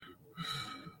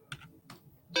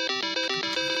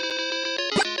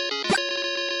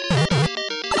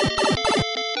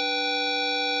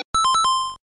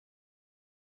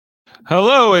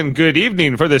Hello and good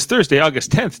evening for this Thursday,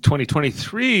 August 10th,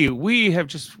 2023. We have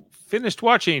just finished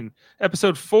watching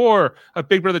episode 4 of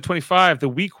Big Brother 25, the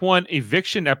week 1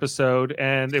 eviction episode,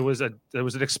 and there was an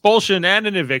expulsion and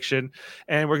an eviction,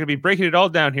 and we're going to be breaking it all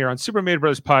down here on Super Mader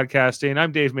Brothers Podcasting.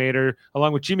 I'm Dave Mader,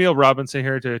 along with Jameel Robinson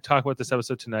here to talk about this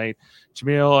episode tonight.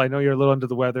 Jameel, I know you're a little under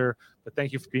the weather, but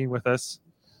thank you for being with us.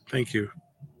 Thank you.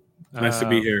 Nice to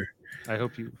be here. I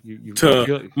hope you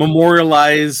to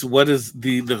memorialize what is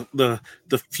the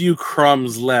few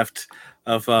crumbs left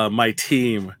of my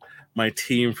team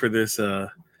for this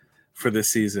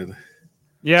season.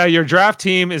 Yeah, your draft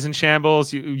team is in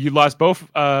shambles. You lost both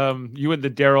you and the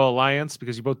Daryl Alliance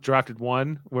because you both drafted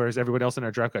one, whereas everyone else in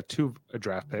our draft got 2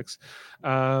 draft picks,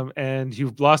 and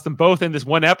you've lost them both in this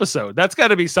one episode. That's got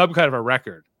to be some kind of a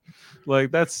record.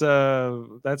 Like that's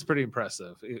pretty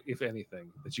impressive, if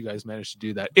anything, that you guys managed to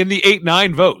do that in the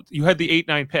 8-9 vote. You had the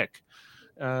 8-9 pick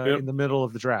in the middle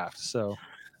of the draft. So,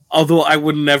 although I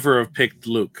would never have picked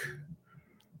Luke,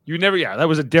 that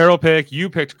was a Daryl pick. You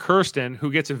picked Kirsten,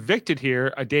 who gets evicted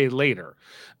here a day later,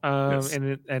 yes.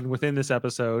 and within this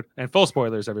episode. And full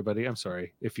spoilers, everybody. I'm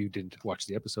sorry if you didn't watch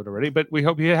the episode already, but we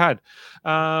hope you had.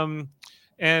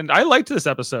 And I liked this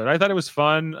episode. I thought it was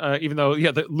fun, even though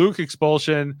the Luke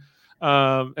expulsion.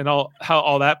 And how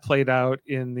all that played out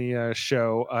in the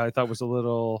show, I thought was a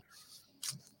little.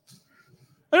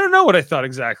 I don't know what I thought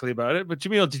exactly about it, but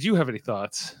Jameel, did you have any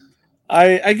thoughts?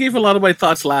 I gave a lot of my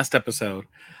thoughts last episode.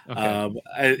 Okay.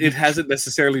 It hasn't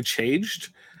necessarily changed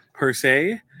per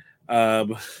se,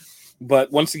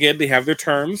 but once again, they have their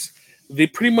terms. They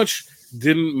pretty much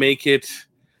didn't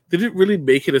really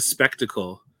make it a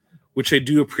spectacle, which I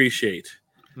do appreciate.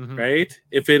 Mm-hmm. Right?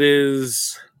 If it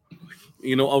is.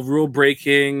 A rule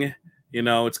breaking,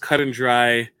 it's cut and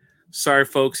dry. Sorry,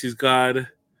 folks, he's God.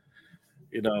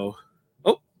 Coming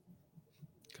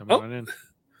on in.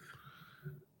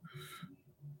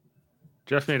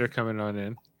 Jeff Mader coming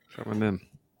in. Coming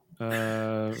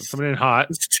in hot.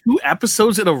 It's 2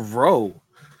 episodes in a row.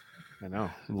 I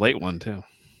know. Late one, too.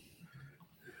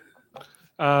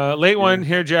 Late one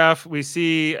here, Jeff. We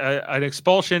see an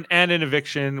expulsion and an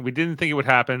eviction. We didn't think it would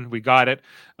happen. We got it.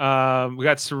 We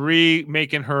got Sari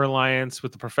making her alliance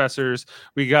with the professors.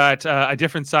 We got a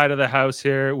different side of the house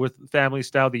here with family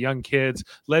style, the young kids,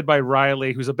 led by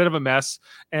Riley, who's a bit of a mess.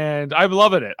 And I'm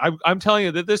loving it. I'm telling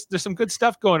you that there's some good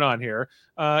stuff going on here.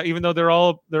 Even though they're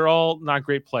all not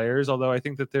great players. Although I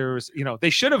think that there's,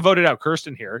 they should have voted out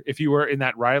Kirsten here if you were in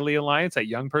that Riley alliance, that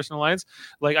young person alliance.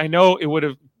 Like I know it would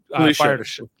have.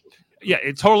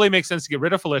 It totally makes sense to get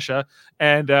rid of Felicia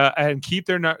and keep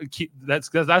that's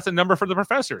a number for the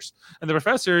professors, and the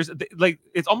professors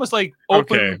it's almost like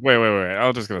open. Okay, wait.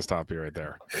 I'm just gonna stop you right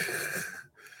there.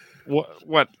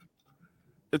 What?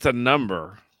 It's a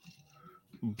number,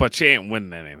 but she ain't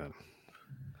winning anything.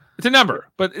 It's a number,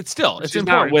 but it's important.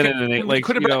 Not winning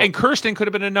anything. And Kirsten could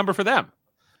have been a number for them.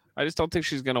 I just don't think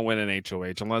she's gonna win an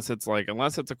HOH unless it's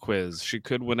a quiz. She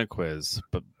could win a quiz,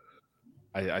 but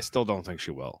I still don't think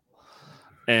she will.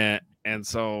 And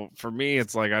so for me,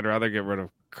 it's like I'd rather get rid of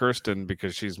Kirsten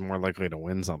because she's more likely to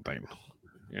win something.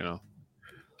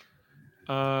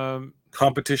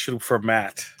 Competition for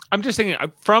Matt. I'm just thinking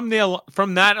from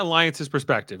that alliance's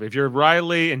perspective. If you're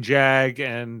Riley and Jag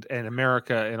and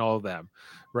America and all of them,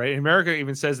 right? And America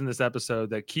even says in this episode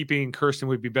that keeping Kirsten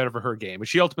would be better for her game, but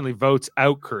she ultimately votes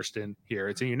out Kirsten here.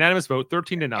 It's a unanimous vote,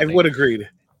 13-0. Everyone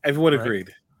agreed.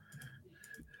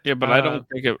 Yeah, but I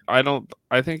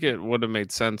think it would have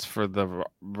made sense for the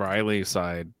Riley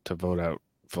side to vote out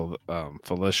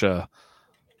Felicia,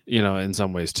 in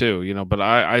some ways too, but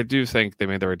I do think they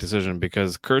made the right decision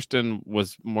because Kirsten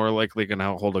was more likely going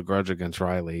to hold a grudge against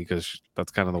Riley because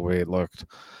that's kind of the way it looked.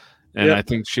 And I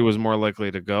think she was more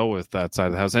likely to go with that side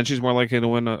of the house, and she's more likely to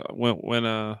win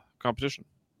a competition.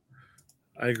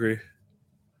 I agree.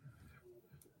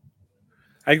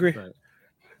 Right.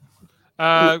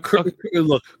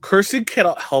 Look, Kirsten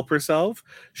cannot help herself.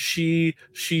 She's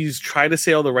trying to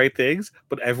say all the right things,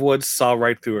 but everyone saw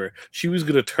right through her. She was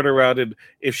going to turn around, and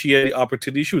if she had the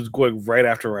opportunity, she was going right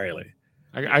after Riley.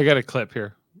 I got a clip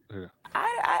here.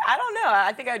 I don't know.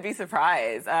 I think I'd be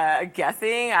surprised.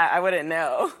 Guessing, I wouldn't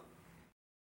know.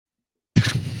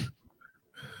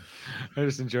 I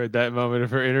just enjoyed that moment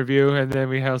of her interview, and then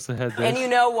we also had this. And you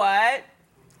know what?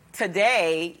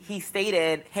 Today, he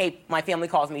stated, hey, my family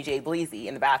calls me Jay Bleezy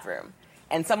in the bathroom.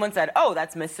 And someone said, oh,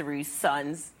 that's Miss Sarie's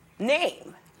son's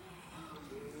name.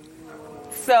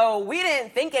 So we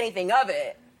didn't think anything of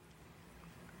it.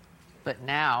 But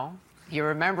now, you're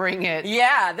remembering it.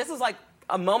 Yeah, this was like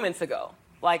a moment ago,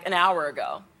 like an hour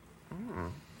ago.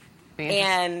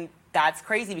 And that's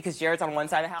crazy because Jared's on one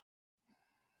side of the house.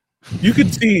 You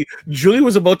could see Julie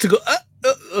was about to go.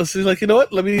 She's like, you know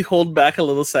what? Let me hold back a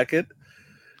little second.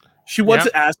 She wants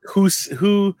to ask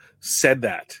who said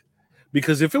that,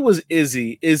 because if it was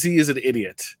Izzy is an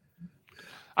idiot.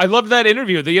 I loved that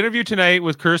interview. The interview tonight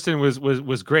with Kirsten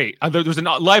was great. There was a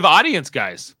live audience,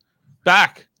 guys.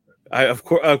 Back. Of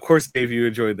course, Dave, you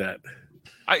enjoyed that.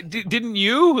 Didn't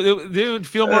you? Didn't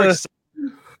feel more excited?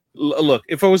 Look,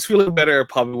 if I was feeling better, I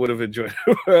probably would have enjoyed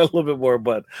it a little bit more.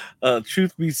 But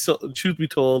truth be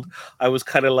told, I was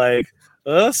kind of like,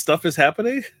 stuff is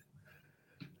happening.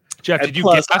 Jeff, did you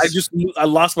guess? I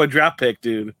lost my draft pick,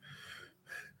 dude.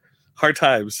 Hard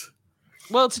times.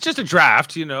 Well, it's just a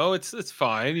draft, it's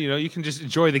fine. You can just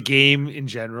enjoy the game in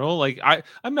general. Like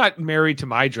I'm not married to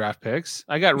my draft picks.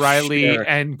 I got Riley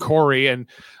and Corey, and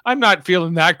I'm not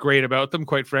feeling that great about them,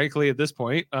 quite frankly, at this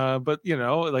point. But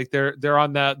like they're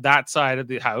on that side of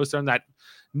the house. They're on that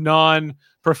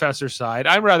non-professor side.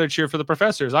 I'd rather cheer for the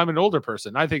professors. I'm an older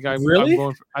person. I think I'm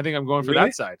going for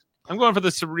that side. I'm going for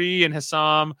the Sari and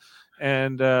Hassam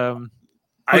and I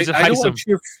don't want to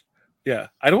cheer. Yeah,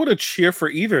 I don't want to cheer for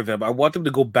either of them. I want them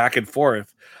to go back and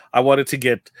forth. I want it to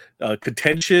get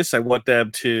contentious. I want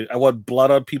blood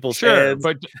on people's heads.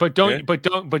 But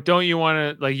don't you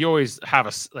want to, like, you always have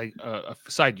a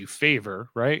side you favor,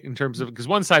 right? In terms of, because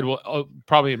one side will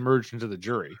probably emerge into the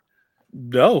jury.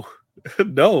 No.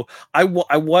 I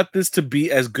want this to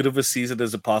be as good of a season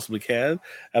as it possibly can,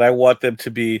 and I want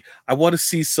to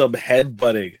see some head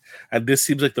butting, and this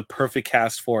seems like the perfect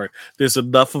cast for it. There's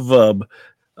enough of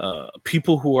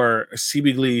people who are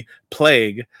seemingly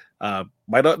playing,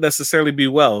 might not necessarily be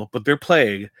well, but they're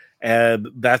playing, and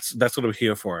that's what I'm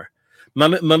here for.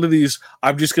 None of these.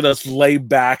 I'm just gonna lay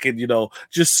back and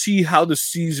just see how the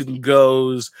season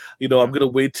goes. I'm gonna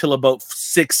wait till about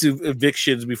 6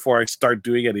 evictions before I start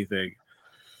doing anything.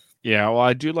 Yeah, well,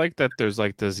 I do like that there's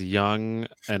like this young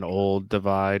and old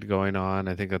divide going on.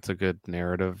 I think that's a good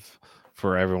narrative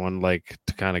for everyone, like,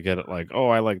 to kind of get it, like, oh,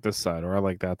 I like this side or I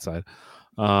like that side.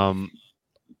 I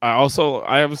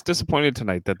was disappointed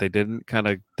tonight that they didn't kind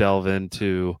of delve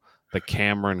into the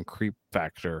Cameron creep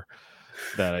factor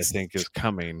that I think is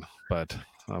coming, but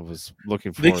I was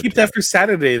looking forward. They keep that for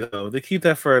Saturday, though. They keep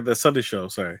that for the Sunday show.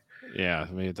 Sorry. Yeah,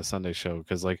 maybe the Sunday show,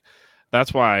 because like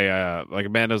that's why, like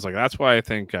Amanda's like, that's why I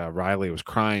think Riley was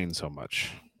crying so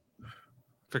much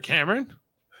for Cameron,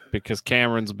 because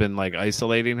Cameron's been like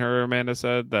isolating her. Amanda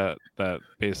said that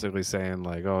basically saying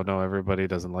like, oh no, everybody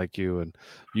doesn't like you, and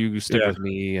you stick with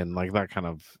me, and like that kind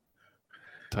of.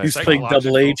 He's playing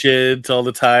double agent all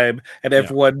the time, and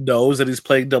everyone knows that he's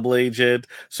playing double agent,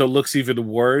 so it looks even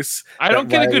worse. I don't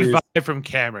get a good vibe from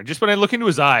Cameron. Just when I look into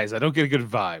his eyes, I don't get a good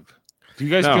vibe. Do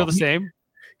you guys feel the same?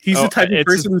 He's the type of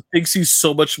person who thinks he's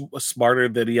so much smarter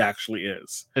than he actually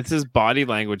is. It's his body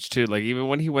language too. Like even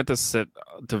when he went to sit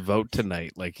to vote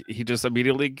tonight, like he just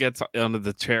immediately gets onto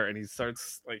the chair and he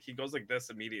starts like he goes like this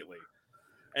immediately,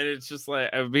 and it's just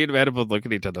like me and Amanda both look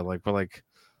at each other like we're like,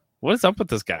 what is up with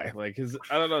this guy? Like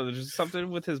I don't know. There's just something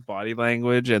with his body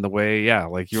language and the way. Yeah,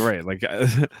 like you're right. Like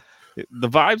the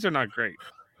vibes are not great.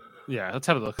 Yeah, let's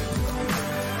have a look.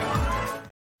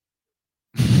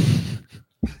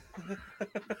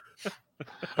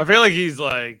 I feel like he's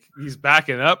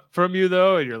backing up from you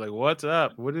though, and you're like, "What's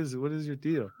up? What is your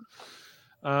deal?"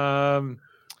 Well,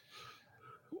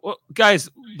 guys,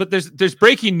 but there's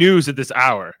breaking news at this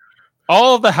hour.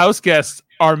 All of the house guests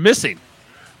are missing.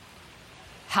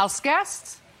 House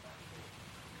guests?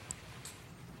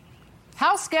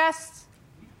 House guests?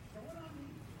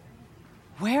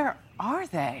 Where are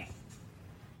they?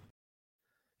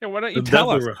 Yeah, why don't you tell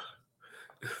us?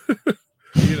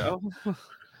 You know,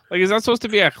 like, is that supposed to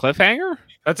be a cliffhanger?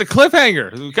 That's a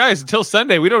cliffhanger, guys. Until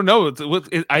Sunday, we don't know.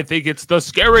 I think it's the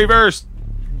scary verse.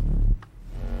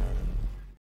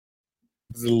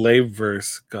 The lame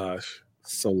verse, gosh,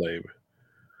 so lame.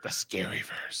 The scary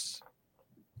verse.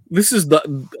 This is not.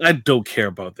 I don't care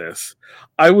about this.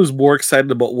 I was more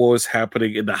excited about what was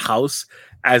happening in the house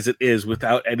as it is,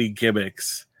 without any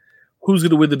gimmicks. Who's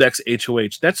going to win the next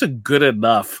HOH? That's a good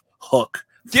enough hook.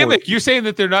 Gimmick? You're saying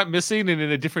that they're not missing and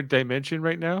in a different dimension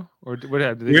right now, or what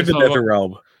happened? They're in the nether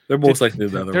realm. They're most likely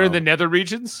in the nether. They're in the nether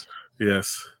regions.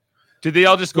 Yes. Did they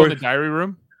all just go in the diary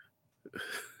room?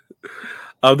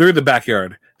 They're in the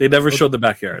backyard. They never showed the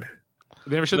backyard.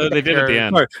 They never showed. No, they did at the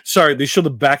end. Sorry, they showed the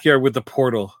backyard with the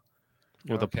portal.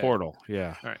 With a portal,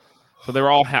 yeah. All right. So they were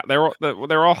all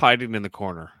they're all hiding in the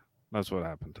corner. That's what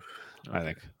happened. I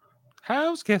think.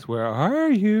 House guest, where are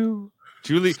you?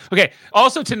 Julie. Okay.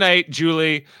 Also tonight,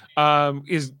 Julie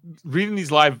is reading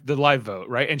the live vote,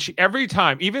 right? And she every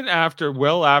time, even after,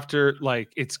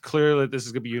 like it's clear that this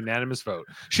is gonna be a unanimous vote.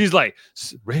 She's like,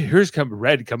 "Here's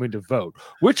Red coming to vote.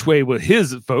 Which way will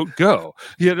his vote go?"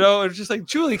 You know, it's just like,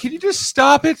 Julie, can you just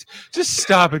stop it? Just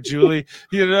stop it, Julie.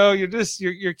 You know,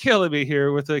 you're killing me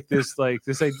here with this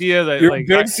idea that You're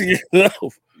embarrassing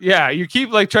yourself. Yeah, you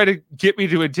keep like trying to get me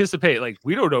to anticipate. Like,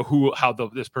 we don't know how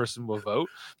this person will vote.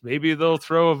 Maybe they'll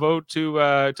throw a vote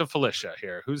to Felicia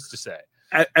here. Who's to say?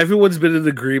 Everyone's been in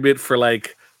agreement for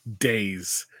like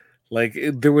days. Like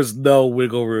there was no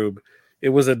wiggle room. It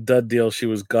was a done deal. She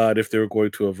was gone if they were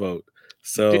going to a vote.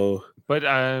 So,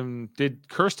 did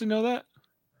Kirsten know that?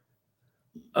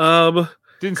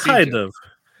 Didn't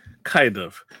kind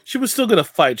of. She was still gonna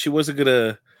fight. She wasn't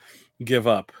gonna give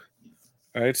up.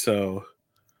 All right, so.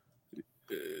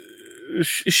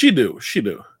 She knew. She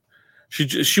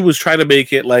was trying to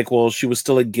make it like, well, she was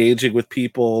still engaging with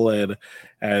people, and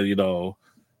you know,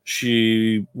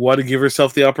 she wanted to give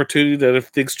herself the opportunity that if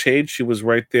things changed, she was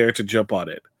right there to jump on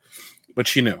it. But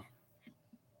she knew.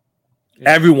 Yeah.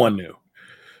 Everyone knew.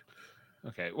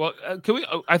 Okay, well, can we?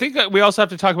 I think we also have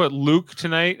to talk about Luke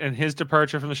tonight and his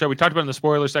departure from the show. We talked about it in the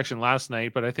spoiler section last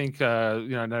night, but I think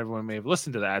not everyone may have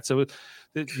listened to that. So,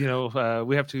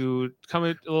 we have to come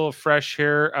a little fresh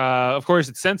here. Of course,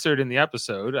 it's censored in the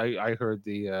episode. I heard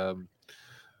the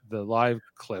live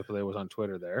clip that was on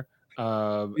Twitter there.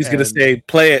 He's gonna say,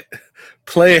 "Play it."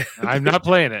 I'm not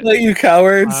playing it. Play, you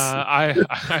cowards.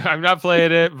 I'm not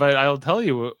playing it, but I'll tell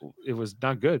you, it was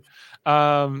not good.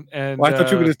 I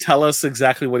thought you were going to tell us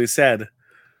exactly what he said.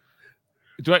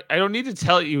 I don't need to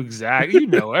tell you exactly. You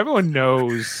know, everyone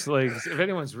knows. Like, if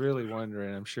anyone's really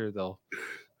wondering, I'm sure they'll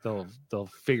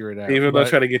figure it out. Even though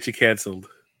trying to get you canceled.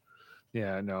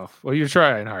 Yeah, no. Well, you're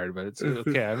trying hard, but it's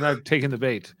okay. I'm not taking the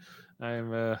bait.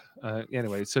 I'm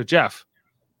anyway. So Jeff,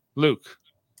 Luke,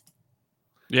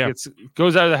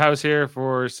 goes out of the house here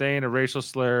for saying a racial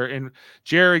slur, and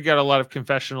Jerry got a lot of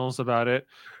confessionals about it.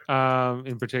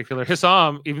 In particular,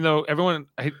 Hissam, even though everyone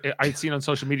I'd seen on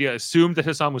social media assumed that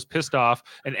Hissam was pissed off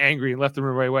and angry and left the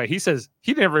room right away, he says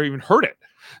he never even heard it.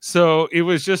 So it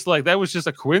was just like, that was just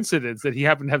a coincidence that he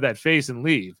happened to have that face and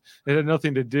leave. It had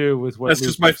nothing to do with what. That's Luke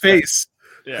just my face.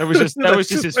 Yeah. That was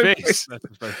just his face. That's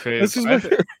just my face.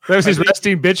 That was his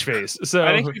resting bitch face. So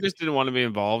I think he just didn't want to be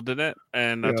involved in it,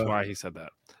 and that's why he said that.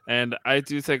 And I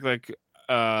do think where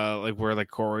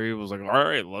Corey was like, all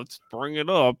right, let's bring it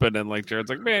up, and then Jared's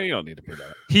like, man, you don't need to do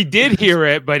that. He did hear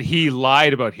it, but he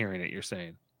lied about hearing it. You're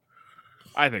saying?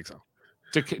 I think so.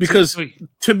 Because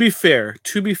to be fair,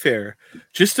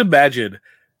 just imagine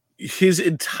his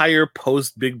entire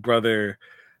post Big Brother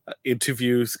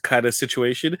interviews kind of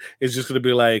situation is just going to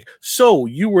be like, so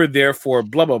you were there for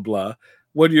blah blah blah.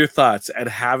 What are your thoughts? And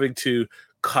having to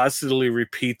constantly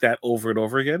repeat that over and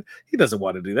over again. He doesn't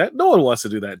want to do that. No one wants to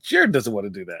do that. Jared doesn't want to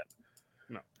do that.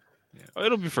 No. Yeah.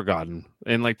 It'll be forgotten.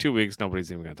 In 2 weeks,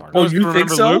 nobody's even going to talk about it. Oh, you think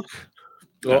so? Luke?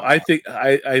 Well, I think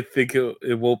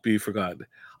it won't be forgotten.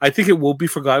 I think it won't be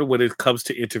forgotten when it comes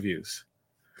to interviews.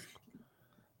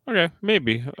 Okay,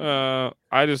 maybe.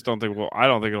 I just don't think I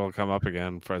don't think it'll come up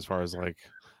again for as far as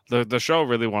the show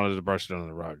really wanted to brush it under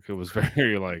the rug. It was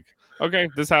very okay,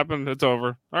 this happened, it's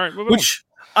over. All right, moving on.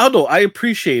 I don't know. I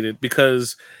appreciate it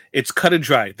because it's cut and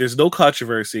dry. There's no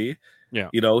controversy. Yeah.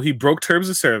 You know, he broke terms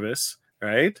of service,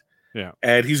 right? Yeah.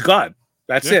 And he's gone.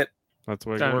 That's it. That's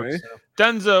the way it works. Right?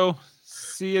 Dunzo.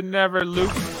 See you never,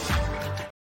 Luke.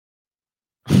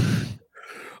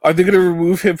 Are they going to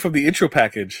remove him from the intro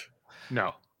package?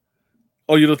 No.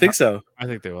 Oh, you don't think so? I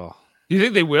think they will. You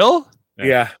think they will?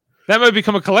 Yeah. That might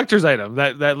become a collector's item.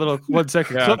 That little 1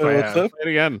 second clip I have. Play it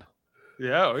again.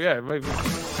 Yeah. Oh, yeah. It might be.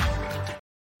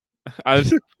 I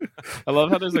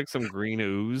love how there's some green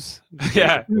ooze.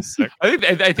 Yeah.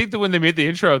 I think that when they made the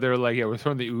intro, they were like, yeah, we're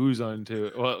throwing the ooze onto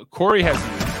it. Well, Corey has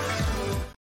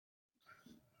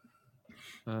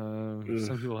ooze.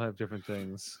 Some people have different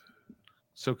things.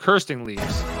 So Kirsten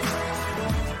leaves.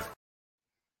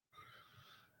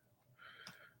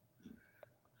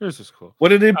 Here's what's cool.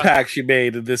 What an impact she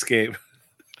made in this game.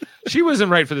 She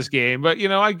wasn't right for this game, but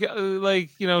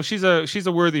she's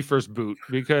a worthy first boot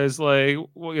because you're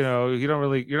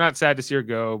not sad to see her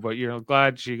go, but you're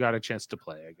glad she got a chance to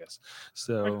play, I guess.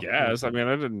 So I guess. I mean,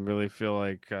 I didn't really feel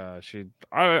like I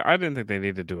didn't think they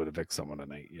needed to evict someone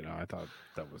tonight. I thought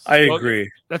that was. I agree.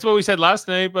 That's what we said last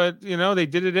night, but they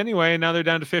did it anyway, and now they're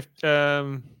down to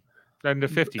 15,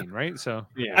 right? So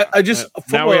yeah, I just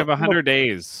now we have 100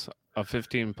 days of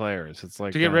 15 players. It's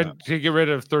like to get rid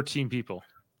of 13 people.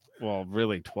 Well,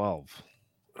 really 12.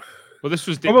 Well, this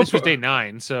was From a this was pro- day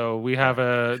 9, so we have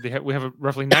we have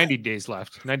roughly 90 days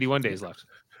left, 91 days left.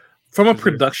 From a Is there-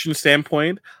 production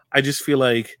standpoint, I just feel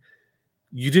like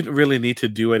you didn't really need to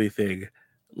do anything.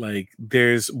 Like,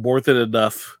 there's more than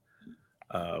enough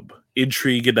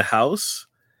intrigue in the house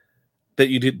that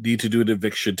you didn't need to do an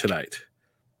eviction tonight.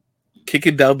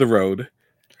 Kicking down the road,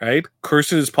 right?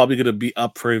 Kirsten is probably going to be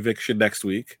up for eviction next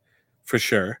week, for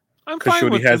sure. I'm 'Cause she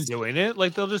fine with already them doing it.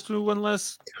 Like they'll just do one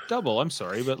less double. I'm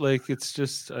sorry, but like it's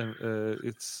just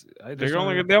it's I just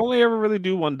They only ever really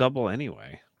do one double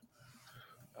anyway.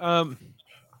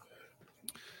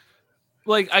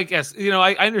 Like I guess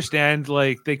I understand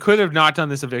like they could have not done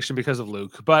this eviction because of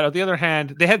Luke, but on the other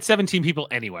hand, they had 17 people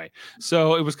anyway,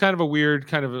 so it was kind of a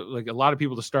weird like a lot of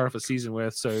people to start off a season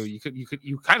with. So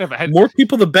you kind of had More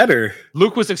people, the better.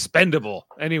 Luke was expendable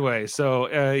anyway, so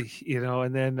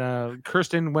and then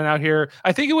Kirsten went out here.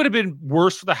 I think it would have been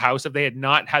worse for the house if they had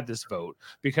not had this vote,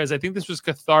 because I think this was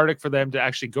cathartic for them to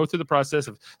actually go through the process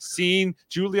of seeing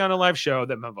Julie on a live show.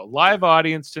 That have a live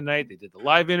audience tonight. They did the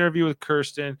live interview with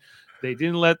Kirsten. They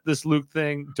didn't let this Luke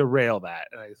thing derail that,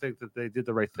 and I think that they did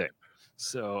the right thing.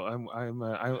 So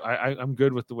I'm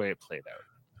good with the way it played out.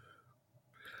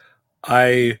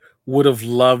 I would have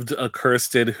loved a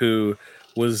Kirsten who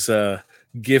was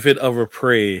given a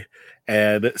reprieve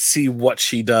and see what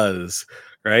she does.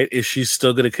 Right? Is she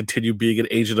still going to continue being an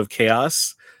agent of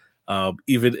chaos,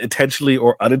 even intentionally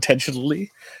or unintentionally?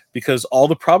 Because all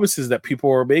the promises that people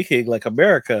were making, like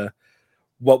America,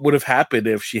 what would have happened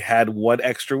if she had one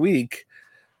extra week,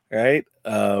 right?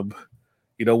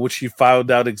 When she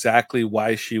found out exactly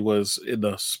why she was in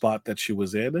the spot that she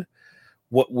was in,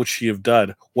 what would she have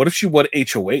done? What if she won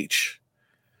HOH?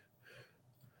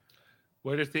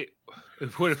 What if they?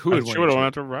 Who would She would have went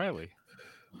after Riley.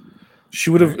 She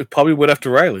would have probably went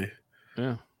after Riley.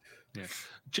 Yeah.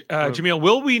 Jamil,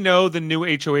 will we know the new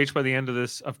HOH by the end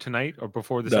of tonight or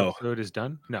before this No. episode is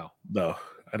done? No,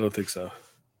 I don't think so.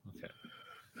 Okay.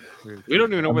 We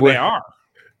don't even know where they are.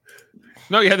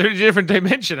 No, yeah, they're in a different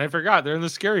dimension. I forgot. They're in the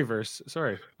scary verse.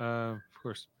 Sorry. Of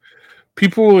course.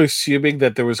 People were assuming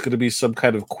that there was going to be some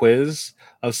kind of quiz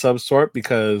of some sort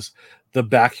because the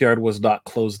backyard was not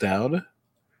closed down.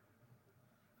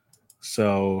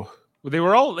 So Well, they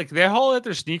all had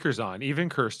their sneakers on, even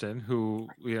Kirsten, who,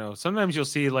 sometimes you'll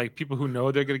see like people who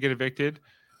know they're going to get evicted.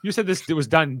 You said it was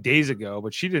done days ago,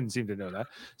 but she didn't seem to know that.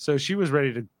 So she was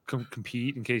ready to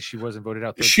compete in case she wasn't voted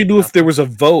out. She knew if there was a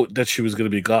vote that she was going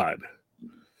to be gone.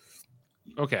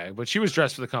 Okay, but she was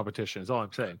dressed for the competition, is all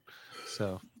I'm saying.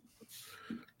 So,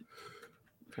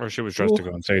 or she was dressed to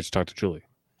go on stage to talk to Julie.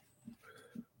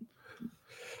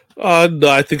 No,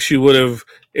 I think she would have,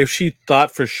 if she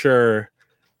thought for sure,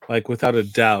 like without a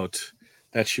doubt,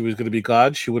 that she was going to be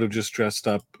gone, she would have just dressed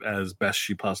up as best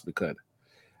she possibly could.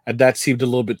 And that seemed a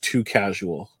little bit too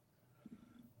casual.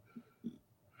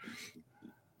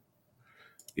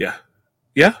 Yeah.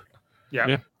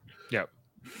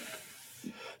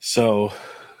 So,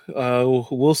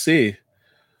 we'll see.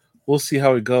 We'll see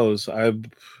how it goes. I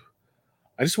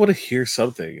just want to hear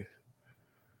something.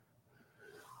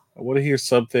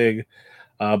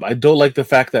 I don't like the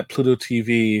fact that Pluto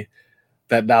TV,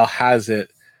 that now has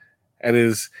it and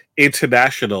is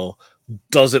international,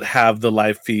 doesn't have the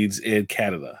live feeds in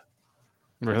Canada.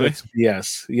 Really?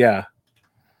 Yes. Yeah.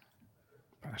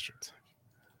 Bastards.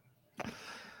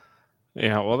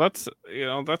 Yeah, well, that's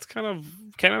kind of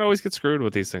Canada always gets screwed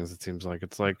with these things. It seems like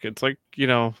it's like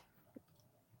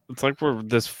we're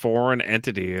this foreign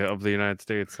entity of the United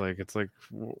States. We're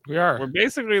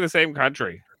basically the same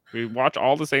country. We watch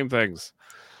all the same things.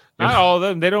 Not all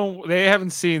of them. They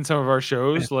haven't seen some of our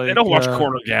shows. Like they don't watch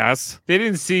Corner Gas. They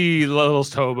didn't see Little's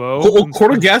Tobo.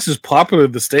 Corner Gas is popular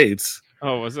in the States.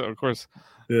 Oh, was it? Of course.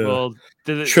 Yeah. Well,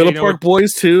 Trailer Park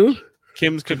Boys too.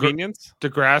 Kim's Convenience.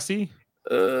 Degrassi.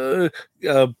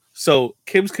 So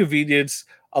Kim's Convenience.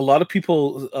 A lot of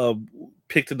people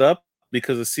picked it up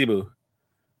because of Simu.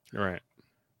 Right.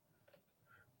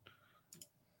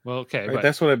 Well, okay, right, but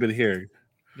that's what I've been hearing.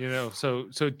 So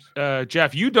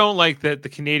Jeff, you don't like that the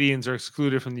Canadians are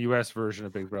excluded from the U.S. version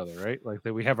of Big Brother, right? Like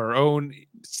that we have our own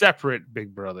separate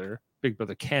Big Brother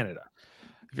Canada.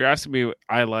 If you're asking me,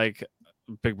 I like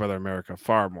Big Brother America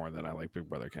far more than I like Big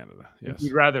Brother Canada. Yes.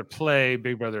 You'd rather play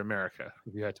Big Brother America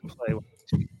if you had to play one.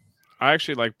 I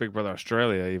actually like Big Brother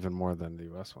Australia even more than the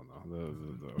U.S. one, though.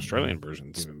 The Australian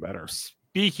version's even better.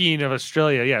 Speaking of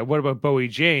Australia, yeah, what about Bowie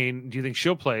Jane? Do you think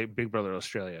she'll play Big Brother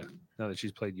Australia now that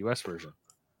she's played U.S. version?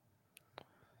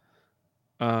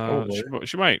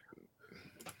 She might.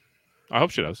 I hope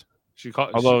she does.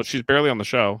 Although she's barely on the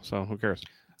show, so who cares?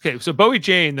 Okay, so Bowie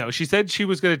Jane, though, she said she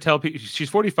was going to tell people she's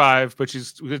 45, but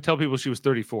she's going to tell people she was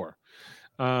 34.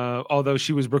 Although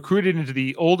she was recruited into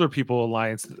the older people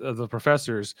alliance of the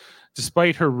professors,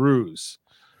 despite her ruse.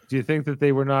 Do you think that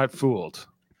they were not fooled?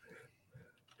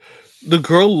 The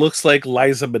girl looks like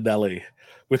Liza Minnelli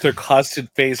with her constant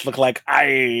face, look like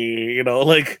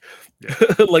like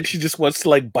like she just wants to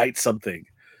like bite something.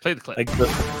 Play the clip. Like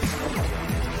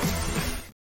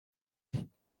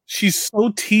she's so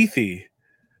teethy.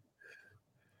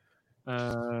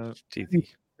 Teethy.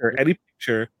 Or any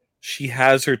picture, she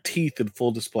has her teeth in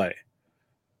full display.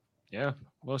 Yeah.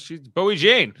 Well, she's Bowie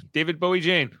Jane. David Bowie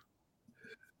Jane.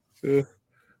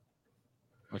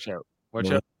 Watch out.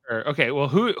 Watch out. Okay, well,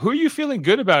 who are you feeling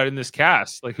good about in this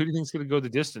cast? Like, who do you think is going to go the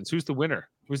distance? Who's the winner?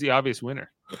 Who's the obvious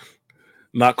winner?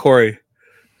 Not Corey.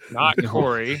 Not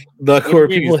Corey. Not Corey.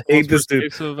 People hate this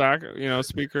dude.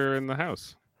 Speaker in the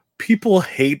House. People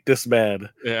hate this man.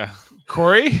 Yeah.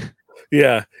 Corey?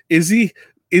 Yeah. Izzy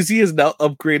is now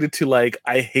upgraded to like,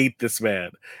 I hate this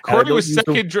man. Corey was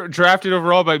second drafted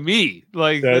overall by me.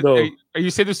 Like, I know. Are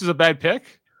you saying this is a bad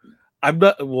pick? I'm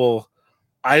not. Well,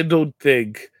 I don't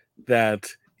think that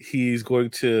he's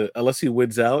going to, unless he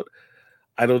wins out,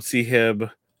 I don't see him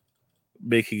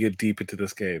making it deep into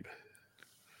this game.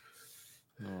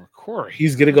 Oh, Corey.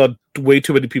 He's getting on way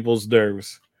too many people's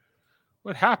nerves.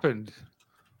 What happened?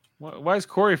 Why is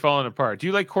Corey falling apart? Do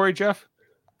you like Corey, Jeff?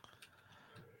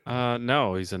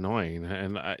 No, he's annoying,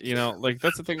 and like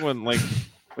that's the thing when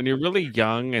you're really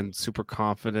young and super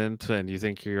confident, and you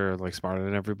think you're like smarter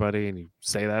than everybody, and you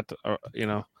say that,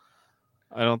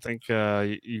 I don't think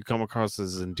you come across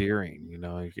as endearing.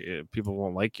 People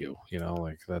won't like you.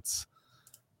 Like that's,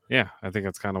 yeah, I think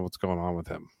that's kind of what's going on with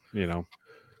him.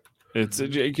 It's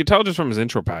you can tell just from his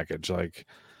intro package, like.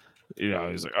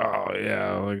 He's like, oh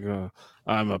yeah, like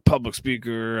I'm a public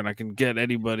speaker and I can get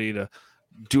anybody to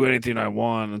do anything I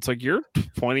want. It's like you're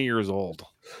 20 years old,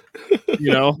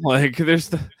 like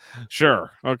there's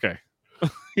sure, okay,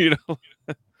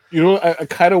 I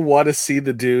kind of want to see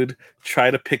the dude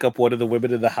try to pick up one of the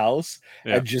women in the house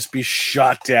and just be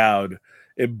shot down,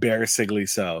 embarrassingly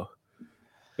so.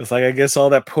 It's like I guess all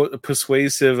that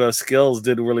persuasive skills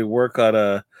didn't really work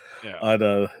on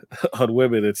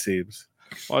women. It seems.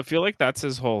 Well, I feel like that's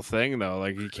his whole thing, though.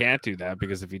 Like he can't do that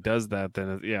because if he does that,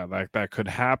 then that could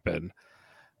happen,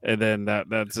 and then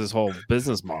that's his whole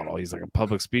business model. He's like a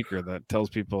public speaker that tells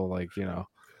people like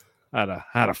how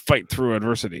to fight through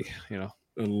adversity. Oh,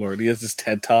 Lord, he has this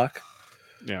TED talk.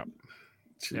 Yeah,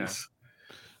 jeez,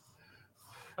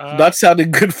 not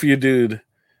sounding good for you, dude.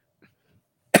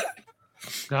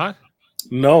 Not?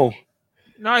 No,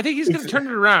 I think he's gonna turn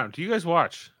it around. You guys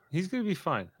watch. He's gonna be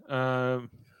fine.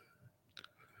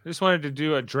 I just wanted to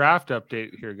do a draft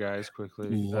update here, guys, quickly.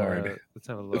 Lord, let's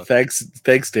have a look. Thanks,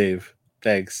 Dave.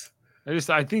 Thanks.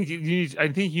 I think you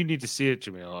need to see it,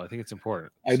 Jamil. I think it's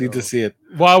important. I need to see it.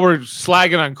 While we're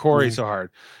slagging on Corey so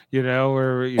hard,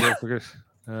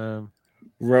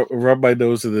 rub my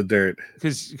nose in the dirt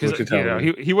because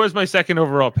he was my second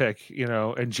overall pick,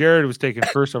 and Jared was taken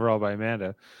first overall by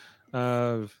Amanda.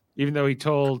 Even though he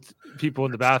told people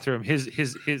in the bathroom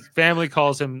his family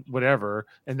calls him whatever,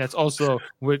 and that's also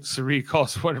what Sari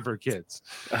calls one of her kids.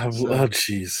 Oh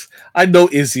jeez, I know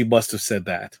Izzy must have said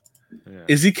that. Yeah.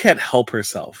 Izzy can't help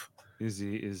herself.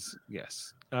 Izzy is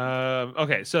yes.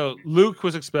 Okay, so Luke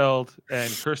was expelled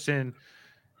and Kirsten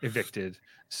evicted.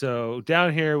 So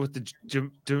down here with the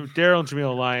Daryl and Jamil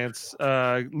alliance,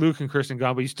 Luke and Kirsten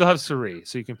gone, but you still have Sari,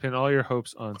 so you can pin all your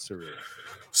hopes on Sari.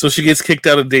 So she gets kicked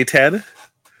out of day 10.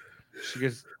 She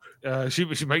gets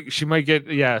she might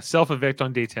get self-evict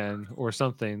on day 10 or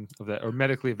something of that, or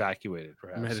medically evacuated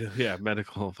perhaps.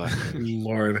 Medical evacuation.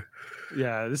 Lord.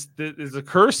 Yeah, this is a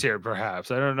curse here perhaps.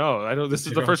 I don't know. This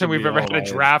is the first time we've ever had a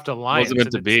draft alliance. Wasn't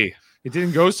meant to be. It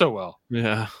didn't go so well.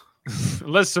 Yeah.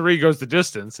 Unless Sari goes the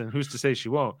distance, and who's to say she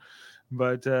won't?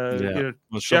 But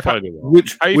Jeff,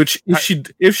 which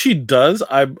if she does,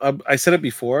 I said it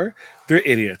before, they're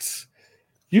idiots.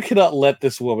 You cannot let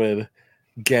this woman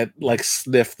get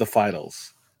sniff the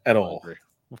finals at all.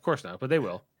 Of course not, but they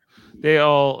will. They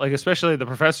all especially the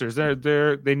professors.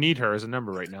 They need her as a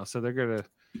number right now, so they're gonna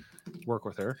work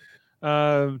with her.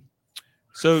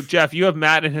 So Jeff, you have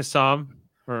Matt and Hassam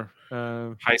or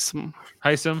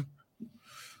Hisam,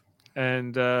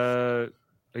 and are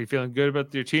you feeling good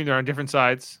about your team? They're on different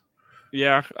sides.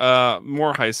 Yeah,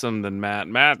 more Hisam than Matt.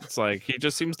 Matt's he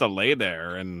just seems to lay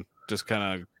there and just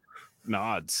kind of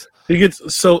nods.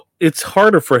 It's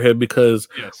harder for him because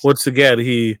once again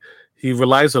he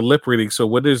relies on lip reading. So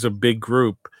when there's a big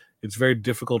group, it's very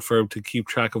difficult for him to keep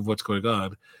track of what's going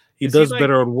on. He does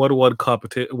better on one-on-one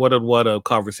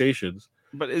conversations.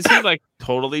 But is he like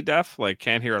totally deaf? Like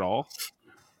can't hear at all?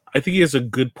 I think he has a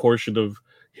good portion of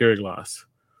hearing loss.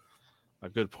 A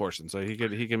good portion, so he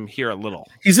can hear a little.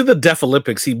 He's in the Deaf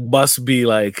Olympics. He must be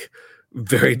like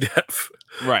very deaf.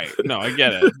 Right. No, I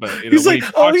get it. But He's when like,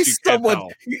 he talks, you he's can't somewhat,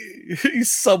 tell.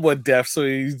 he's somewhat deaf, so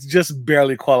he just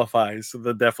barely qualifies for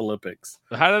the Deaf Olympics.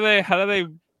 How do they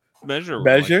measure?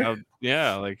 Measure?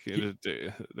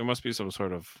 There must be some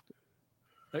sort of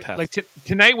test. Like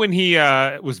tonight when he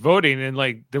was voting, and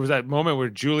like there was that moment where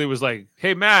Julie was like,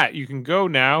 "Hey Matt, you can go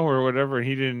now," or whatever, and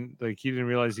he didn't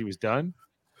realize he was done.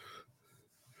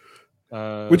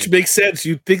 Which makes sense.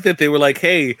 You'd think that they were like,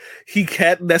 "Hey, he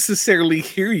can't necessarily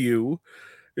hear you,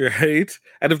 right?"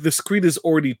 And if the screen is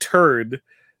already turned,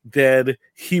 then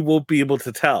he won't be able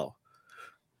to tell.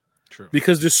 True.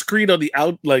 Because the screen on the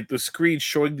the screen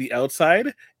showing the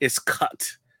outside is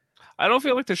cut. I don't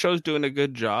feel like the show's doing a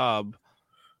good job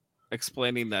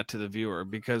explaining that to the viewer,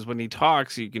 because when he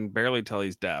talks, you can barely tell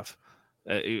he's deaf,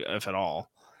 if at all,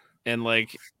 and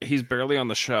like he's barely on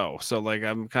the show. So like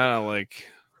I'm kind of like,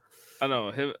 I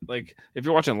don't know, like if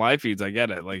you're watching live feeds, I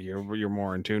get it, like you're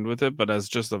more in tune with it. But as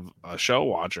just a show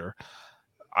watcher,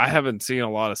 I haven't seen a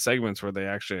lot of segments where they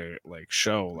actually like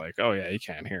show like, oh yeah, you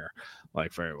can't hear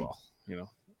like very well, you know.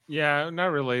 Yeah,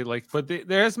 not really. Like, but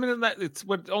there has been that. It's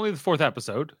only the 4th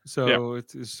episode, so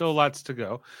it's still lots to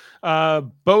go.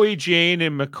 Bowie, Jane,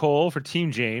 and McCole for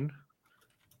Team Jane,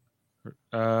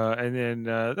 and then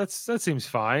that seems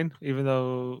fine. Even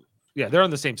though, they're on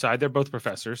the same side. They're both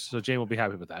professors, so Jane will be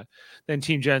happy with that. Then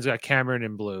Team Jen's got Cameron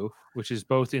and Blue, which is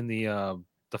both in the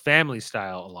family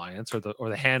style alliance or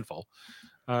the handful.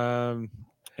 And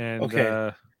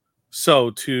okay,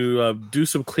 so to do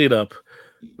some cleanup.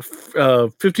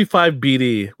 55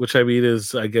 BD, which I mean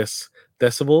is, I guess,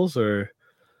 decibels, or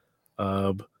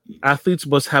athletes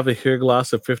must have a hearing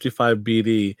loss of 55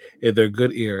 BD in their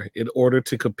good ear in order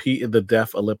to compete in the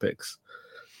Deaf Olympics.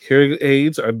 Hearing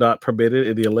aids are not permitted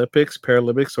in the Olympics,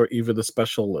 Paralympics, or even the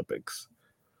Special Olympics.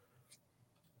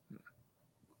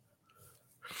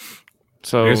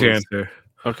 So here's your answer.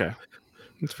 Okay,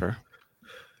 that's fair.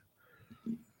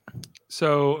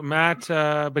 So Matt,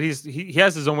 but he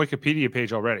has his own Wikipedia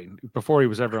page already before he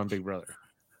was ever on Big Brother.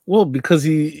 Well, because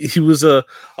he was a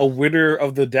winner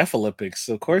of the Deaf Olympics,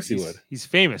 so of course he would. He's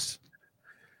famous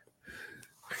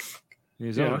in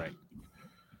his own right.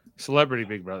 Celebrity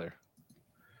Big Brother.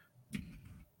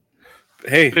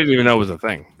 Hey, I didn't even know it was a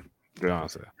thing, to be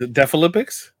honest with you. The Deaf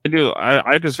Olympics?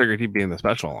 I just figured he'd be in the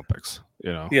Special Olympics,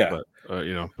 you know. Yeah.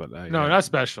 But no, not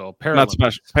special. Paralympics. Not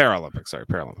special. Paralympics. Sorry,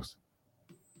 Paralympics.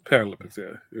 Paralympics,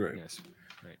 yeah, you're right. Yes,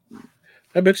 right.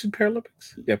 I mentioned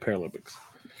Paralympics. Yeah, Paralympics.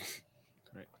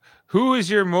 Right. Who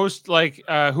is your most like?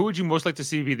 Who would you most like to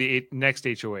see be the next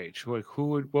HOH?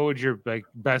 What would your like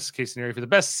best case scenario for the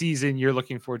best season you're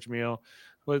looking for, Jamil?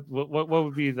 What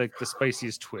would be like the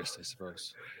spiciest twist, I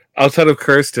suppose? Outside of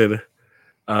Kirsten,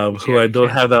 who I don't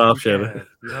have that option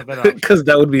because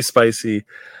that would be spicy.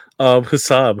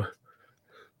 Hussam.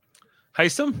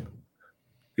 Heisam?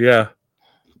 Yeah.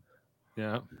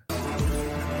 Yeah.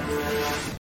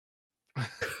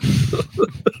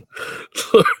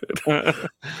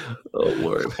 Oh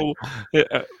Lord!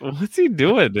 What's he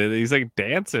doing? He's like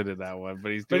dancing in that one,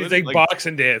 but he's like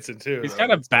boxing dancing too. He's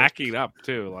kind of backing up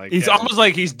too, like he's almost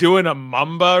like he's doing a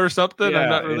mamba or something. Yeah, I'm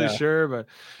not really sure, but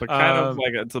kind of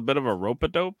like it's a bit of a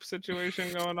rope-a-dope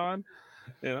situation going on,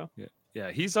 you know.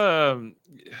 Yeah, he's I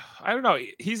don't know.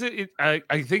 He's I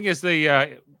think as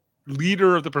the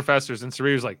leader of the professors, and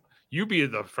Saree's like, you be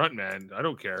the front man. I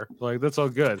don't care. Like, that's all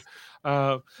good.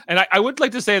 And I would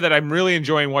like to say that I'm really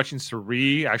enjoying watching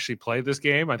Saree actually play this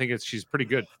game. I think she's pretty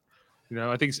good. You know,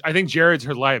 I think Jared's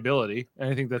her liability, and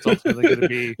I think that's ultimately going to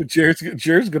be Jared's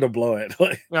going to blow it.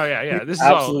 Like, oh yeah. This is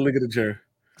absolutely going to Jared.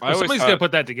 Somebody's going to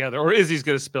put that together, or Izzy's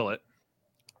going to spill it.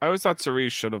 I always thought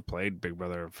Cerise should have played Big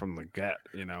Brother from the get.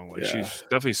 You know, like she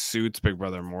definitely suits Big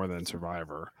Brother more than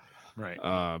Survivor. Right.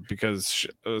 Because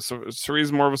Cerise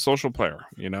is more of a social player,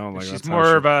 you know, like she's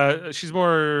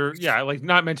more like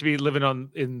not meant to be living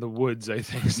in the woods, I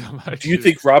think, so much. Do you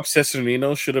think Rob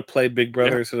Cesternino should have played Big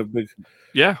Brother instead of Big?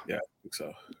 Yeah, I think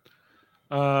so.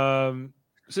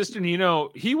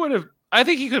 Cesternino, he would have. I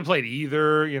think he could have played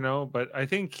either, you know, but I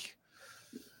think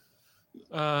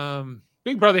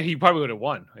Big Brother, he probably would have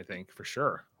won. I think for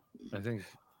sure. I think.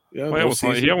 Yeah,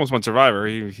 he almost won Survivor.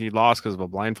 He lost because of a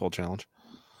blindfold challenge.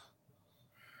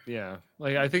 Yeah,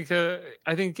 like I think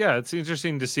it's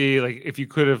interesting to see like if you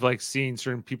could have like seen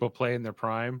certain people play in their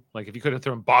prime, like if you could have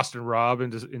thrown Boston Rob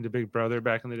into Big Brother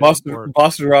back in the day.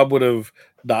 Boston Rob would have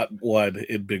not won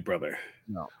in Big Brother.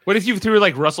 No. What if you threw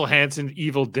like Russell Hanson,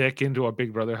 Evil Dick into a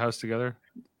Big Brother house together?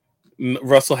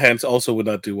 Russell Hantz also would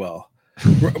not do well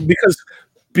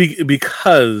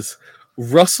because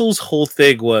Russell's whole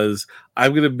thing was,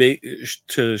 I'm going to make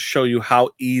to show you how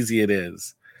easy it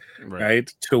is,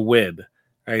 right, to win,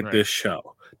 right, this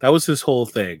show. That was his whole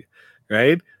thing,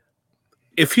 right?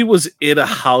 If he was in a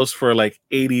house for like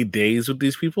 80 days with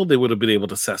these people, they would have been able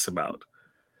to suss him out.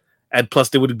 And plus,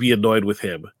 they would be annoyed with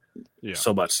him. Yeah.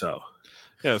 So much so.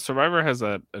 Yeah, Survivor has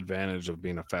that advantage of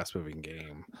being a fast-moving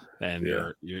game, and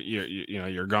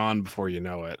you're gone before you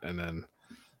know it, and then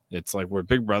it's like with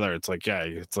Big Brother, it's like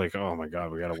oh my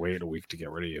god, we gotta wait a week to get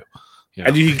rid of you.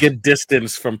 And you can get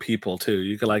distance from people too.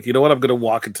 You can like, you know what, I'm gonna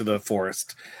walk into the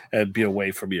forest and be away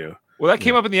from you. Well, that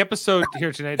came up in the episode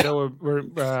here tonight, though, where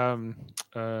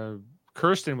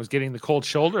Kirsten was getting the cold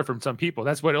shoulder from some people.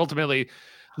 That's what ultimately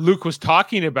Luke was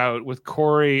talking about with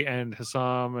Corey and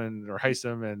Hassam and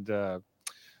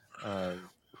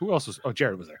who else was? Oh,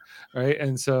 Jared was there, right?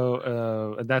 And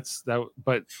so and that's that.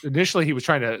 But initially, he was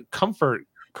trying to comfort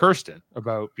Kirsten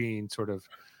about being sort of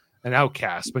an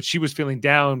outcast, but she was feeling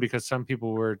down because some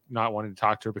people were not wanting to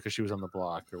talk to her because she was on the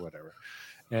block or whatever.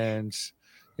 And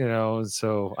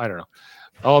so I don't know,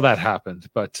 all that happened,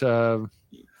 but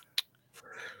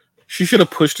she should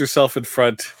have pushed herself in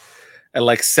front and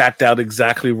like sat down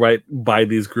exactly right by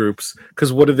these groups,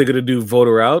 because what are they going to do? Vote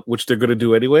her out, which they're going to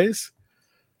do anyways.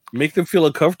 Make them feel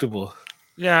uncomfortable.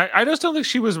 Yeah, I just don't think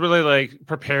she was really like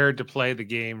prepared to play the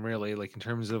game, really, like in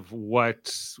terms of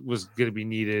what was going to be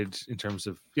needed in terms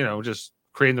of just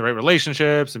creating the right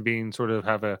relationships and being sort of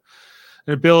have an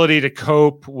ability to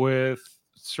cope with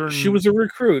certain. She was a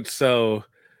recruit, so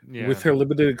with her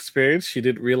limited experience, she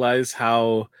didn't realize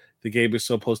how the game is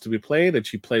supposed to be played, and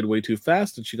she played way too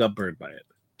fast, and she got burned by it.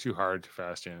 Too hard, too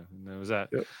fast. Yeah, and that was that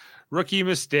rookie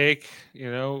mistake.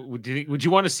 Would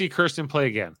you want to see Kirsten play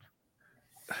again?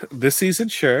 This season,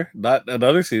 sure. Not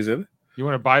another season. You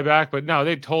want to buy back, but no,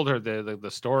 they told her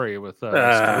the story with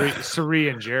Sari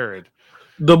and Jared.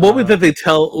 The moment that they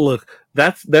look,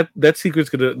 that secret's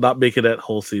gonna not make it that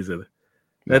whole season.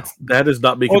 That is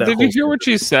not making. Well, did you hear what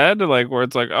she said? Like, where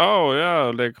it's like, oh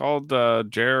yeah, they called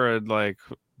Jared like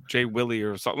Jay Willie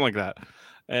or something like that,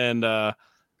 and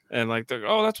like,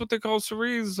 oh, that's what they call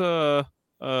Sari's son.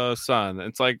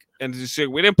 It's like, and she's like,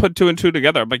 we didn't put 2 and 2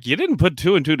 together. I'm like, you didn't put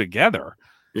 2 and 2 together.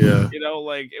 Yeah.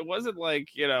 Like it wasn't like,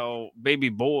 baby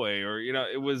boy or,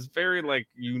 it was very like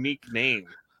unique name.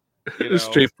 It was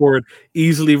straightforward,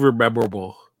 easily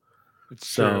rememberable. It's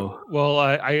so true. Well,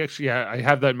 I actually, I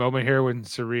have that moment here when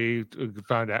Sari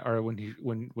found out, or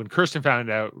when Kirsten found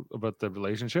out about the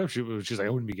relationship, she's like, I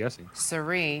wouldn't be guessing.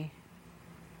 Sari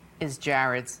is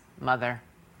Jared's mother.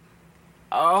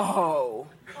 Oh.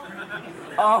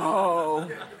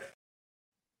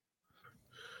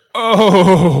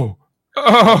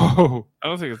 I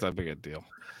don't think it's that big a deal.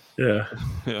 Yeah.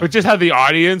 But just how the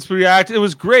audience reacted, it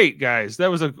was great, guys. That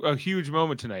was a huge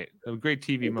moment tonight. A great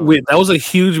TV moment. Wait, that was a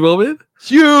huge moment?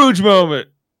 Huge moment.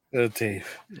 Oh, Dave.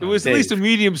 It was at least a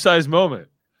medium-sized moment.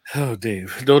 Oh,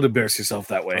 Dave. Don't embarrass yourself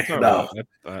that way. No.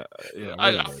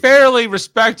 A fairly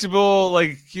respectable,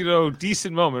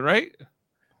 decent moment, right?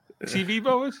 TV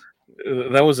moment?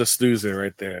 That was a snoozer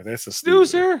right there. That's a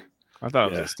snoozer. I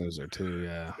thought it was a snoozer too.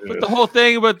 Yeah, but the whole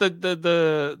thing about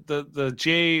the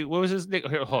Jay, what was his name?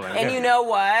 Here, hold on. And you know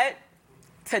what?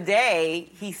 Today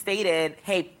he stated,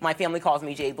 "Hey, my family calls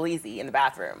me Jay Bleezy" in the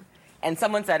bathroom, and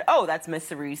someone said, "Oh, that's Miss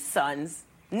Saru's son's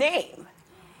name."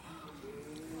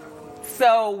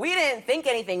 So we didn't think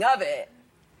anything of it.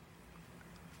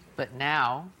 But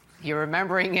now you're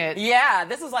remembering it. Yeah,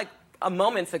 this was like a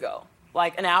moment ago,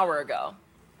 like an hour ago.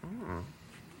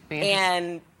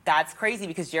 And that's crazy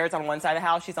because Jared's on one side of the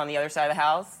house, she's on the other side of the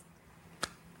house.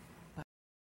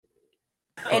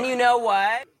 And you know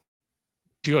what?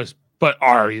 She goes, but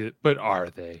are they? But are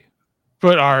they?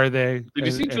 Did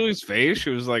you see Julie's face? She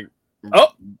was like,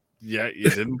 oh, yeah, you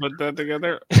didn't put that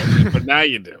together, but now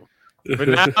you do. But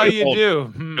now you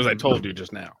do. Because I told you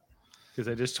just now. Because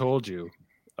I just told you.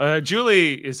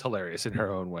 Julie is hilarious in her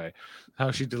own way.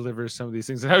 How she delivers some of these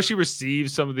things and how she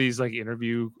receives some of these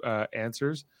interview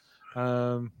answers.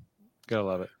 Gotta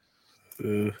love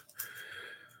it.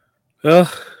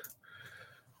 Well,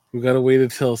 we gotta wait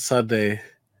until Sunday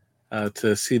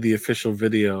to see the official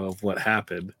video of what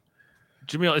happened.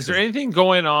 Jamil, is there anything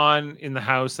going on in the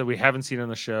house that we haven't seen on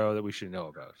the show that we should know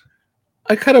about?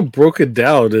 I kind of broke it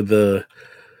down in the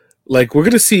we're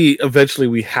gonna see eventually.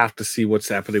 We have to see what's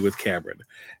happening with Cameron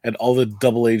and all the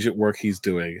double agent work he's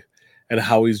doing and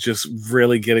how he's just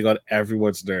really getting on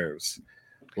everyone's nerves.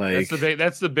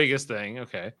 That's the biggest thing.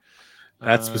 Okay.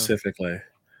 That specifically.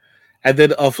 And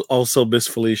then also Miss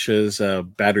Felicia's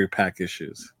battery pack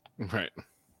issues. Right.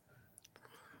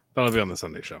 That'll be on the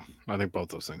Sunday show. I think both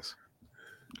those things.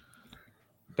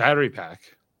 Battery pack.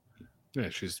 Yeah,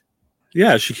 she's.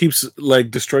 Yeah, she keeps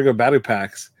like destroying her battery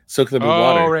packs, soaking them in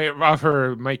water. Right, off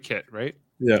her mic kit, right?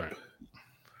 Yeah. Right.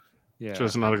 Yeah. She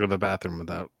doesn't know how to go to the bathroom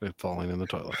without it falling in the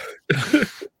toilet.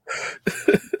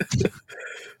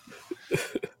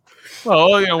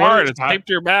 Well, Hard, it's taped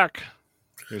to your back.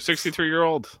 You're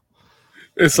 63-year-old.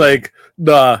 It's like,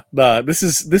 nah. This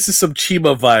is some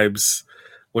Chima vibes.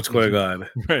 What's going on?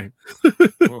 Right.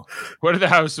 Well, what are the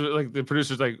house like? The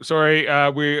producers like, sorry,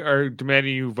 we are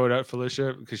demanding you vote out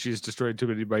Felicia because she's destroyed too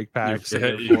many bike packs. And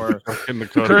therefore,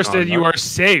 Kirsten, you are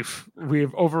safe. We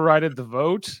have overridden the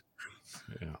vote.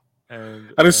 Yeah.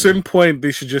 And, At a certain point,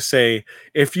 they should just say,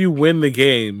 if you win the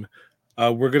game,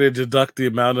 we're going to deduct the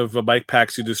amount of bike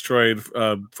packs you destroyed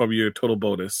from your total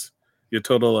bonus, your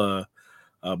total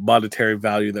monetary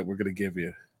value that we're going to give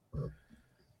you.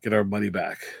 Get our money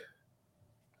back.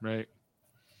 right.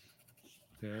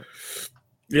 Yeah.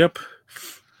 Yep.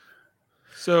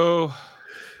 So,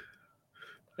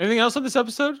 anything else on this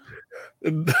episode?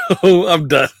 No, I'm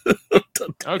done.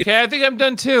 Okay, I think I'm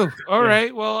done too. All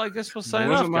right. Well, I guess we'll sign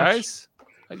off, wasn't much. guys.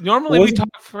 Like, normally we talk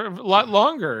for a lot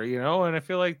longer, and I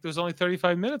feel like there's only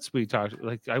 35 minutes we talked.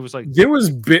 Like I was like, There was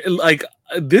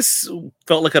this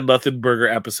felt like a nothing burger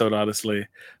episode. Honestly,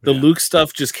 the Luke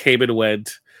stuff just came and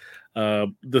went.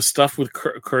 The stuff with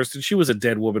Kirsten, she was a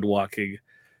dead woman walking,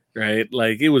 right?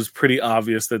 Like it was pretty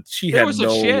obvious that she had was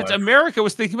no a chance. life. America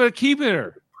was thinking about keeping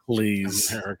her. Please,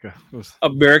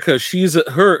 America. she's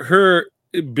her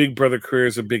Big Brother career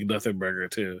is a big nothing burger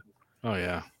too. Oh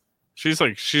yeah. She has no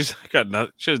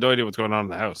idea what's going on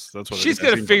in the house. That's what She's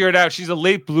gonna figure it out. She's a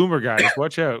late bloomer, guys.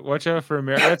 Watch out for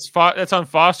America. That's on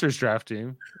Foster's draft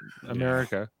team.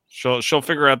 America. She'll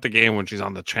figure out the game when she's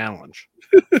on the challenge.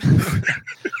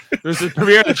 There's a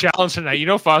premiere of the challenge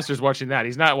tonight. Foster's watching that.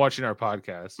 He's not watching our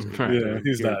podcast. Yeah,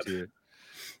 he's not.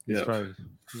 He's probably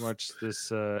watched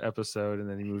this episode and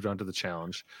then he moved on to the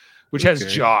challenge, which has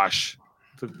Josh,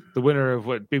 the winner of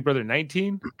what, Big Brother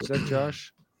 19? Is that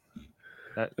Josh?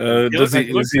 Does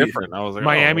he different? I was like,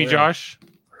 Miami Josh?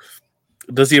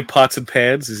 Does he have pots and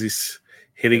pans? Is he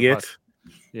hitting it?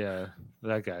 Yeah,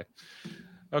 that guy.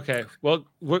 Okay, well,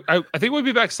 I think we'll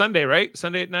be back Sunday, right?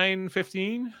 Sunday at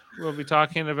 9:15. We'll be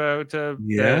talking about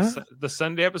the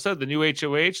Sunday episode, the new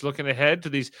HOH, looking ahead to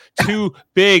these two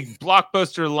big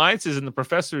blockbuster alliances in the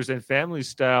Professors and Family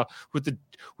Style with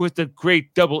the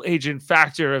great double agent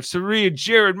factor of Sari and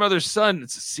Jared, mother's son.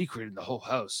 It's a secret in the whole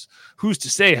house. Who's to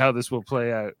say how this will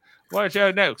play out? Watch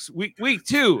out next week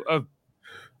 2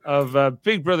 of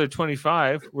Big Brother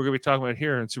 25. We're going to be talking about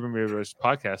here on Super Mario Bros.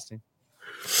 Podcasting.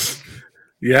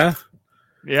 Yeah.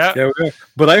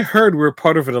 But I heard we're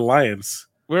part of an alliance.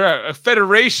 We're a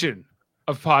federation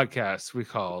of podcasts. We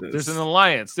call it. There's an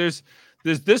alliance. There's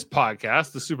this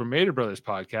podcast, the Super Mario Brothers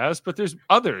podcast, but there's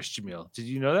others. Jamil, did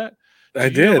you know that? I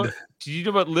did. Did you know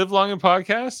about Live Long and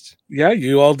Podcast? Yeah,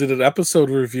 you all did an episode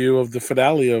review of the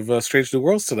finale of Strange New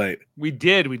Worlds tonight. We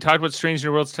did. We talked about Strange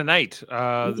New Worlds tonight.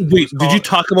 Wait, did you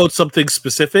talk about something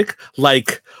specific,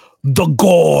 like the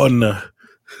Gorn?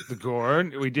 The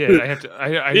Gorn? We did. I have to.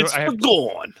 It's the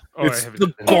Gorn. It's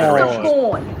the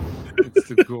Gorn. It's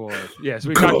the Gorn. Yes,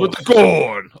 we talked about the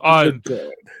Gorn.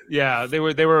 Yeah, they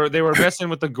were messing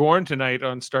with the Gorn tonight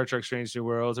on Star Trek: Strange New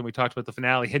Worlds, and we talked about the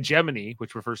finale hegemony,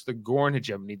 which refers to the Gorn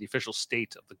hegemony, the official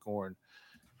state of the Gorn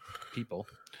people,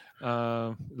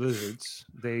 lizards.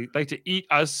 They like to eat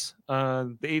us.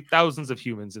 They ate thousands of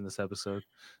humans in this episode.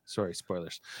 Sorry,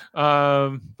 spoilers.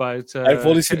 But I've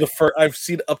only seen I've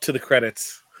seen up to the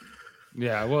credits.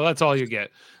 Yeah, well, that's all you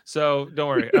get. So don't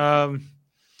worry.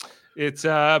 It's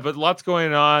but lots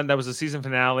going on. That was the season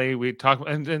finale. We talk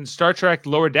and Star Trek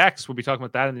Lower Decks. We'll be talking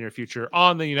about that in the near future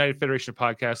on the United Federation of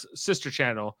Podcasts sister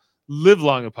channel, Live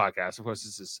Long and Podcast. Of course,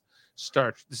 this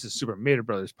is Super Mario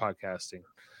Brothers podcasting,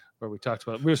 where we talked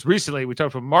about recently. We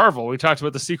talked about Marvel. We talked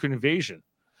about the Secret Invasion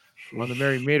on the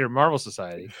Mary Mater Marvel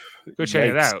Society. Go check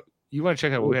it out. You want to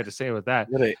check out what we had to say about that?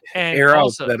 And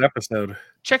also that episode.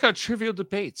 Check out Trivial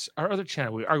Debates, our other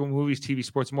channel. We argue movies, TV,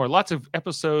 sports, more. Lots of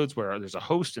episodes where there's a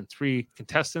host and 3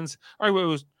 contestants. Argue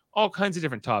about all kinds of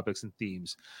different topics and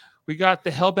themes. We got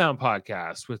the Hellbound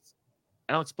podcast with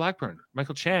Alex Blackburn,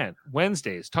 Michael Chan.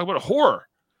 Wednesdays, talk about horror.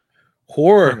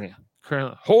 Currently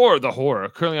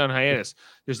on hiatus.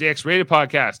 There's the X-Rated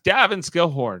podcast. Davin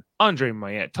Skillhorn, Andre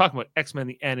Mayette, talking about X-Men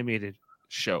the animated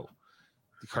show.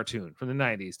 the cartoon from the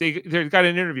 90s. They got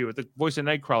an interview with the voice of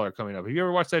Nightcrawler coming up. Have you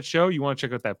ever watched that show? You want to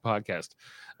check out that podcast.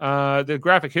 The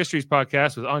Graphic Histories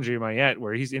podcast with Andre Mayette,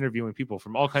 where he's interviewing people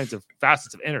from all kinds of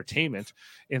facets of entertainment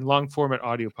in long format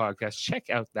audio podcasts. Check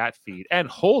out that feed. And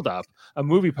Hold Up, a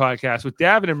movie podcast with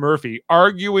Davin and Murphy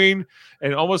arguing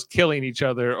and almost killing each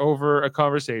other over a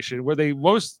conversation where they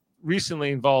most recently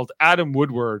involved Adam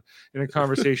Woodward in a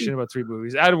conversation about 3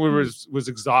 movies. Adam Woodward was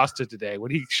exhausted today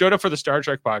when he showed up for the Star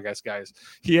Trek podcast, guys.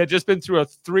 He had just been through a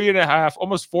 3.5,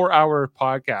 almost 4-hour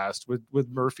podcast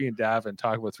with Murphy and Davin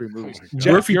talking about 3 movies.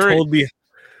 Murphy told me.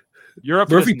 You're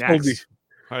up Murphy for this told me. next.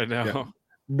 I know. Yeah.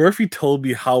 Murphy told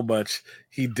me how much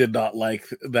he did not like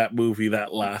that movie,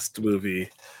 that last movie,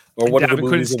 or And one Davin of the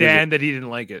couldn't movies. stand that he didn't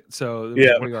like it. So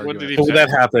Yeah. What did he So say? that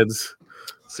happens.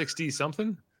 60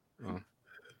 something.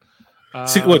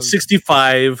 What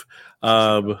 65?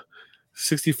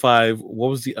 65. What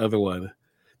was the other one?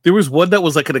 There was one that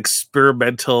was like an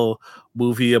experimental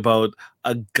movie about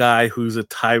a guy who's a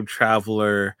time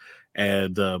traveler,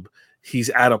 and he's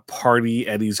at a party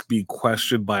and he's being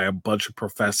questioned by a bunch of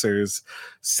professors.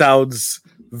 Sounds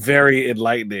very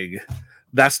enlightening.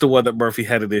 That's the one that Murphy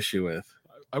had an issue with.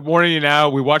 I'm warning you now.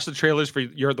 We watched the trailers for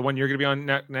the one you're going to be on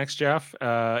next, Jeff,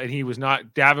 and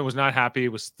Davin was not happy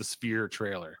with the Sphere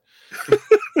trailer.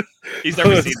 He's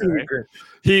never seen it, right?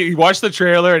 He watched the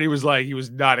trailer and he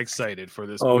was not excited for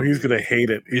this. Oh, movie. he's gonna hate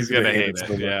it. He's gonna hate it. so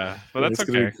much. Yeah, but that's It's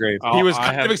gonna okay. be great. He was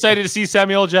kind of excited to see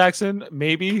Samuel L. Jackson,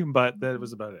 maybe, but that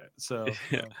was about it. So,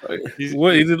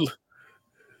 What he did?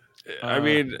 I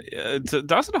mean,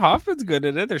 Dustin Hoffman's good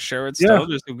in it. There's Sharon Stone.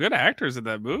 There's some good actors in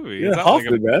that movie. Yeah, It's not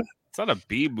Hoffman, man. it's not a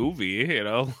B movie, you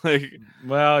know. Like,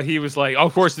 well, he was like,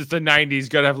 of course, it's the '90s.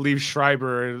 Got to have Liev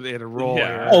Schreiber in a role. Yeah.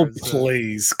 here. Oh, So,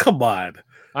 please, come on.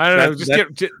 I don't know.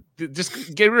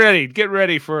 Just get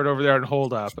ready for it over there and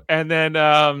Hold Up. And then,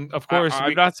 of course,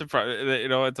 I'm not surprised. You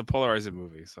know, it's a polarizing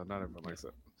movie, so not everyone likes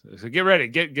it. so get ready,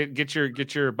 get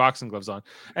your boxing gloves on.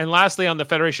 And lastly, on the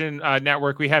Federation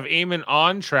Network, we have Eamon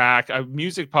on Track, a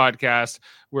music podcast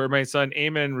where my son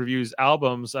Eamon reviews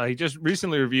albums. He just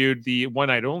recently reviewed the One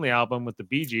Night Only album with the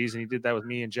Bee Gees, and he did that with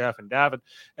me and Jeff and Davin.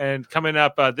 And coming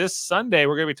up this Sunday,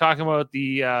 we're going to be talking about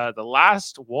the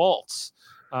Last Waltz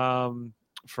from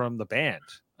the band.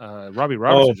 Robbie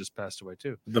Robertson just passed away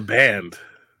too. The band.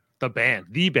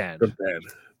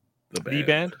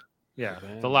 Yeah,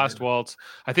 The Last Waltz.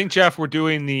 I think, Jeff, we're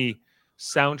doing the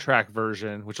soundtrack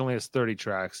version, which only has 30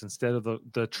 tracks, instead of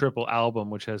the triple album,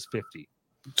 which has 50.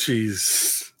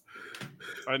 Jeez.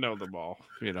 I know them all,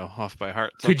 you know, off by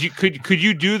heart. So. Could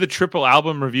you do the triple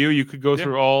album review? You could go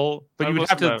through all, but you would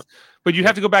have to. But you'd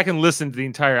have to go back and listen to the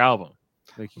entire album.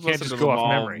 Like, you can't just go off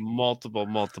memory. Multiple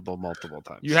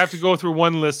times. You have to go through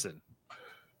one listen.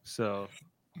 So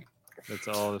that's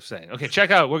all I'm saying. Okay, check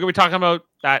out. We're gonna be talking about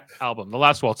that album, The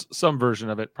Last Waltz, some version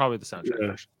of it, probably the soundtrack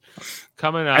version.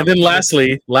 Coming up. And then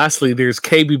lastly, there's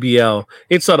KBBL.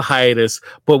 It's on hiatus,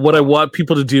 but what I want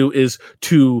people to do is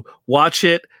to watch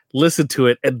it, listen to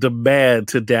it, and demand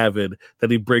to Davin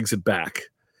that he brings it back.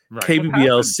 Right.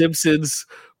 KBBL Simpsons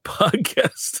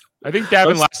podcast. I think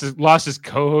Davin lost his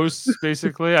co-hosts,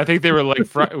 basically. I think they were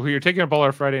like, we were taking up all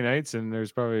our Friday nights, and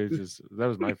there's probably that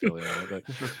was my feeling of it.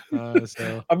 But,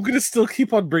 so. I'm going to still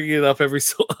keep on bringing it up every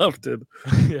so often.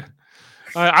 Yeah.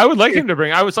 I would like him to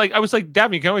bring. I was like,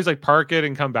 Davin, you can always like park it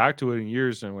and come back to it in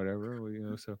years and whatever. You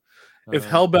know, so if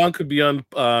Hellbound could be on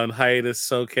hiatus,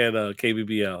 so can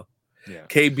KBBL. Yeah.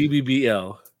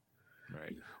 KBBL.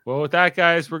 Right. Well, with that,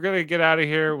 guys, we're going to get out of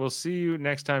here. We'll see you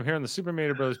next time here on the Super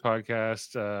Mario Brothers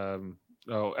podcast.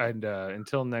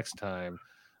 Until next time,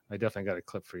 I definitely got a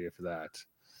clip for you for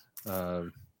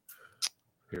that.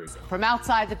 Here we go. From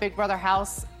outside the Big Brother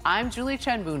house, I'm Julie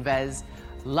Chen Boonvez.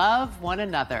 Love one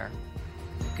another.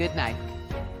 Good night.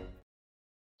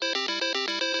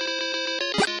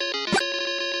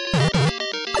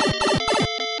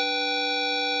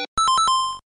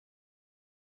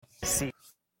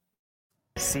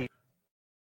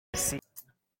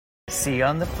 See you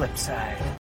on the flip side.